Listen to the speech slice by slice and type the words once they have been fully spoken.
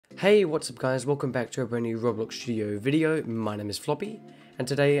Hey, what's up guys, welcome back to a brand new Roblox Studio video. My name is Floppy, and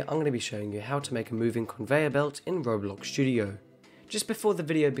today I'm going to be showing you how to make a moving conveyor belt in Roblox Studio. Just before the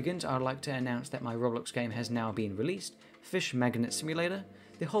video begins, I'd like to announce that my Roblox game has now been released, Fish Magnet Simulator.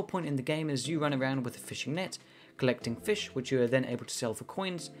 The whole point in the game is you run around with a fishing net, collecting fish which you are then able to sell for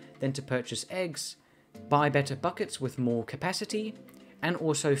coins, then to purchase eggs, buy better buckets with more capacity, and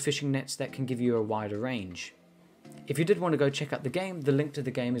also fishing nets that can give you a wider range. If you did want to go check out the game, the link to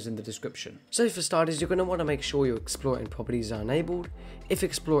the game is in the description. So for starters, you're going to want to make sure your Explorer and Properties are enabled. If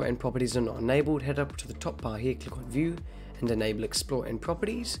Explorer and Properties are not enabled, head up to the top bar here, click on View, and enable Explorer and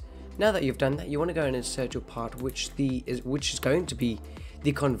Properties. Now that you've done that, you want to go and insert your part which is going to be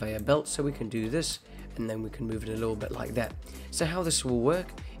the conveyor belt. So we can do this, and then we can move it a little bit like that. So how this will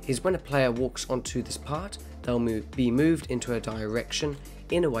work is when a player walks onto this part, they'll be moved into a direction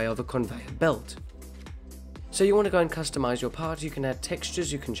in a way of a conveyor belt. So you want to go and customize your part. You can add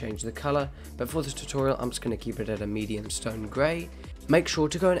textures, you can change the color, but for this tutorial I'm just going to keep it at a medium stone grey. Make sure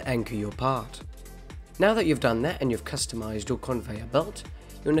to go and anchor your part. Now that you've done that and you've customized your conveyor belt,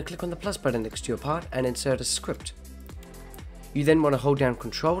 you want to click on the plus button next to your part and insert a script. You then want to hold down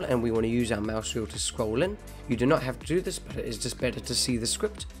Control and we want to use our mouse wheel to scroll in. You do not have to do this, but it is just better to see the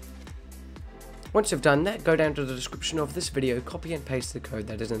script. Once you've done that, go down to the description of this video, copy and paste the code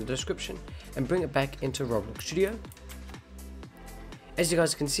that is in the description, and bring it back into Roblox Studio. As you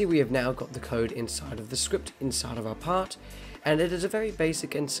guys can see, we have now got the code inside of the script, inside of our part, and it is a very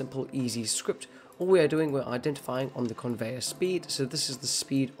basic and simple, easy script. All we are doing, we're identifying on the conveyor speed, so this is the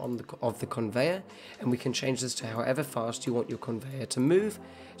speed of the conveyor, and we can change this to however fast you want your conveyor to move.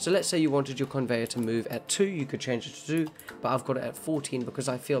 So let's say you wanted your conveyor to move at 2, you could change it to 2, but I've got it at 14 because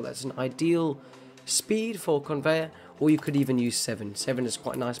I feel that's an ideal speed for a conveyor, or you could even use 7. 7 is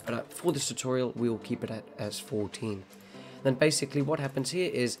quite nice, but for this tutorial we will keep it as 14. Then basically what happens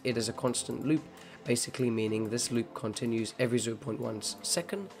here is it is a constant loop, basically meaning this loop continues every 0.1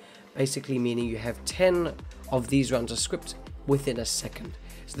 second, basically meaning you have 10 of these runs of script within a second.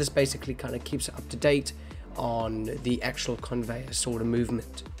 So this basically kind of keeps it up to date on the actual conveyor sort of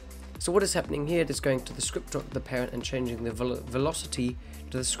movement. So what is happening here, it is going to the script.Parent and changing the velocity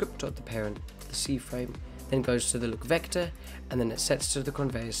to the script.Parent.CFrame, then goes to the lookVector, and then it sets to the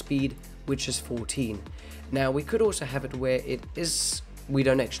conveyor speed, which is 14. Now we could also have it where we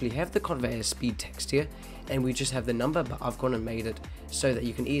don't actually have the conveyor speed text here, and we just have the number, but I've gone and made it so that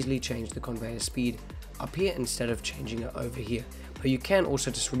you can easily change the conveyor speed up here instead of changing it over here. But you can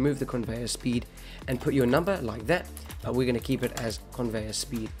also just remove the conveyor speed and put your number like that, but we're going to keep it as conveyor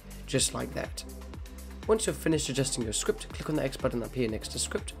speed, just like that. Once you've finished adjusting your script, click on the X button up here next to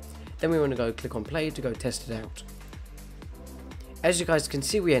script. Then we want to go click on play to go test it out. As you guys can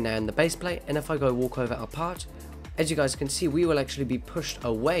see, we are now in the base plate, and if I go walk over our part, as you guys can see, we will actually be pushed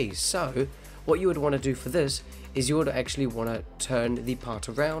away. So what you would want to do for this is you would actually want to turn the part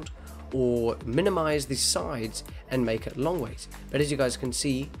around or minimize the sides and make it long ways. But as you guys can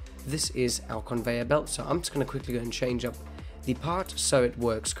see, this is our conveyor belt, so I'm just going to quickly go and change up the part so it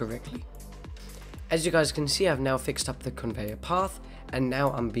works correctly. As you guys can see, I've now fixed up the conveyor path, and now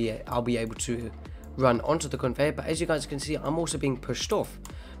I'll be able to run onto the conveyor. But as you guys can see, I'm also being pushed off.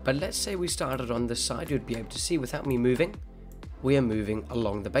 But let's say we started on this side, you'd be able to see without me moving, we are moving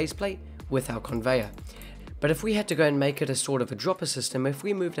along the base plate with our conveyor. But if we had to go and make it a sort of a dropper system, if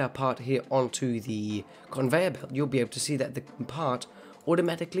we moved our part here onto the conveyor belt, you'll be able to see that the part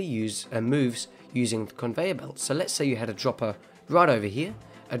automatically moves using the conveyor belt. So let's say you had a dropper right over here,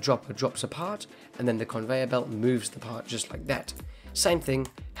 a dropper drops a part, and then the conveyor belt moves the part just like that. Same thing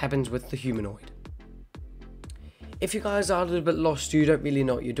happens with the humanoid. If you guys are a little bit lost, you don't really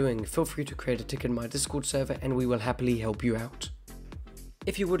know what you're doing, feel free to create a ticket in my Discord server and we will happily help you out.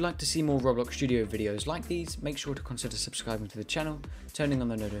 If you would like to see more Roblox Studio videos like these, make sure to consider subscribing to the channel, turning on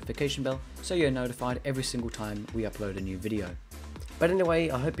the notification bell so you're notified every single time we upload a new video. But anyway,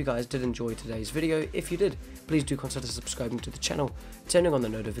 I hope you guys did enjoy today's video. If you did, please do consider subscribing to the channel, turning on the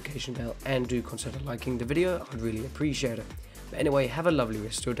notification bell, and do consider liking the video. I'd really appreciate it. But anyway, have a lovely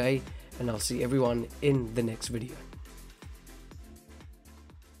rest of your day, and I'll see everyone in the next video.